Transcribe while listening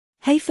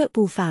Hey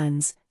football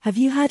fans, have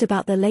you heard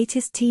about the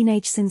latest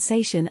teenage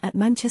sensation at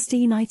Manchester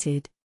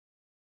United?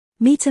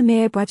 Meet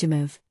Amir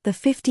Ibragimov, the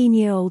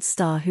 15-year-old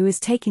star who is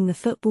taking the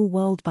football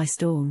world by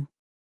storm.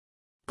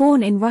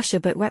 Born in Russia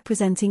but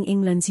representing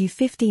England's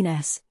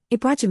U15s,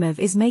 Ibragimov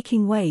is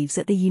making waves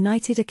at the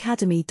United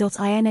Academy.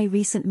 In a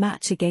recent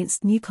match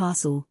against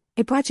Newcastle,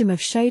 Ibragimov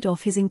showed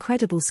off his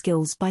incredible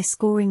skills by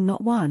scoring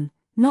not one,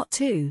 not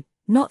two,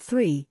 not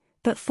three,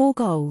 but 4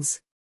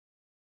 goals.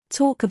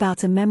 Talk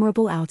about a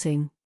memorable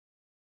outing.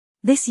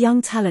 This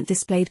young talent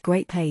displayed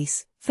great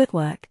pace,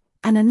 footwork,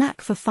 and a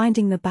knack for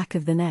finding the back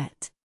of the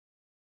net.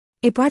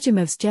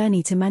 Ibragimov's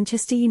journey to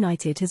Manchester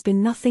United has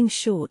been nothing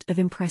short of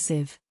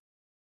impressive.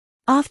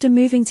 After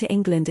moving to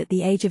England at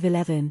the age of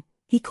 11,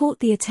 he caught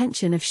the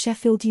attention of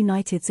Sheffield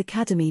United's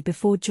academy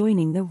before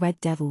joining the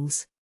Red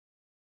Devils.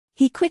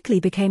 He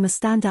quickly became a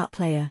standout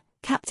player,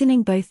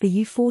 captaining both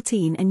the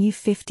U14 and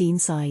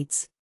U15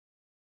 sides.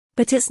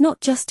 But it's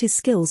not just his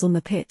skills on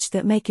the pitch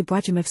that make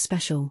Ibragimov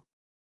special.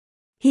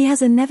 He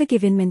has a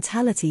never-give-in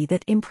mentality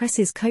that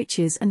impresses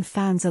coaches and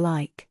fans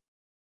alike.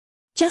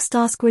 Just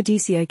ask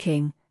Raducio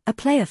King, a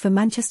player for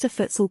Manchester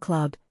Futsal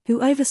Club,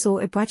 who oversaw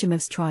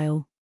Ibragimov's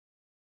trial.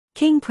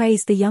 King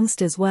praised the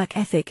youngster's work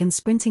ethic and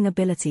sprinting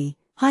ability,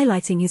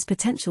 highlighting his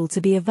potential to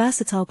be a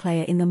versatile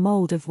player in the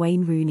mold of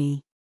Wayne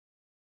Rooney.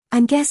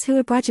 And guess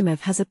who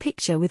Ibragimov has a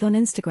picture with on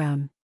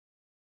Instagram?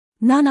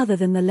 None other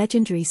than the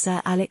legendary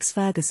Sir Alex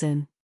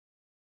Ferguson.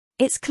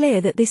 It's clear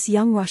that this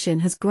young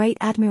Russian has great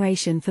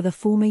admiration for the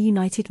former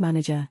United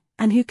manager,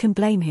 and who can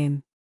blame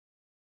him?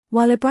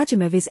 While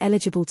Ibragimov is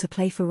eligible to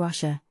play for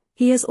Russia,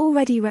 he has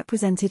already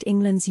represented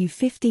England's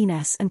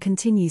U15s and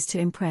continues to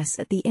impress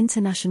at the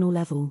international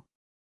level.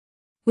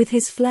 With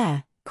his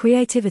flair,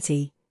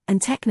 creativity,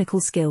 and technical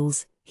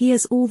skills, he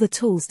has all the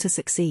tools to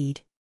succeed.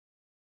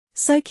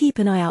 So keep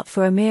an eye out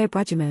for Amir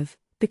Ibragimov,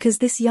 because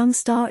this young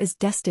star is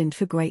destined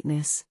for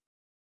greatness.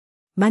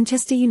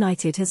 Manchester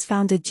United has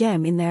found a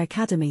gem in their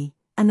academy,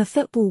 and the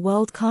football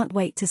world can't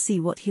wait to see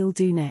what he'll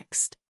do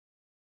next.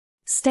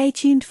 Stay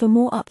tuned for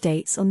more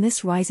updates on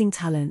this rising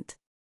talent.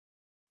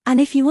 And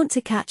if you want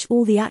to catch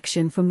all the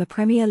action from the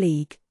Premier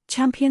League,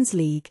 Champions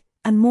League,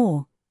 and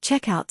more,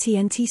 check out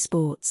TNT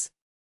Sports.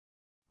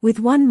 With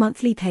one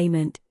monthly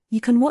payment,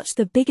 you can watch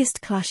the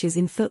biggest clashes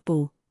in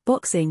football,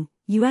 boxing,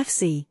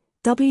 UFC,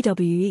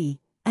 WWE,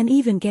 and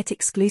even get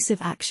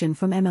exclusive action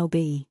from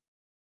MLB.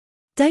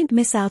 Don't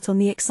miss out on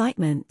the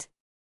excitement.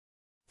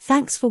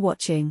 Thanks for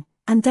watching,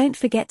 and don't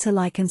forget to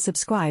like and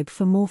subscribe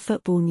for more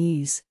football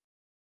news.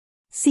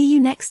 See you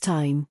next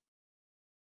time.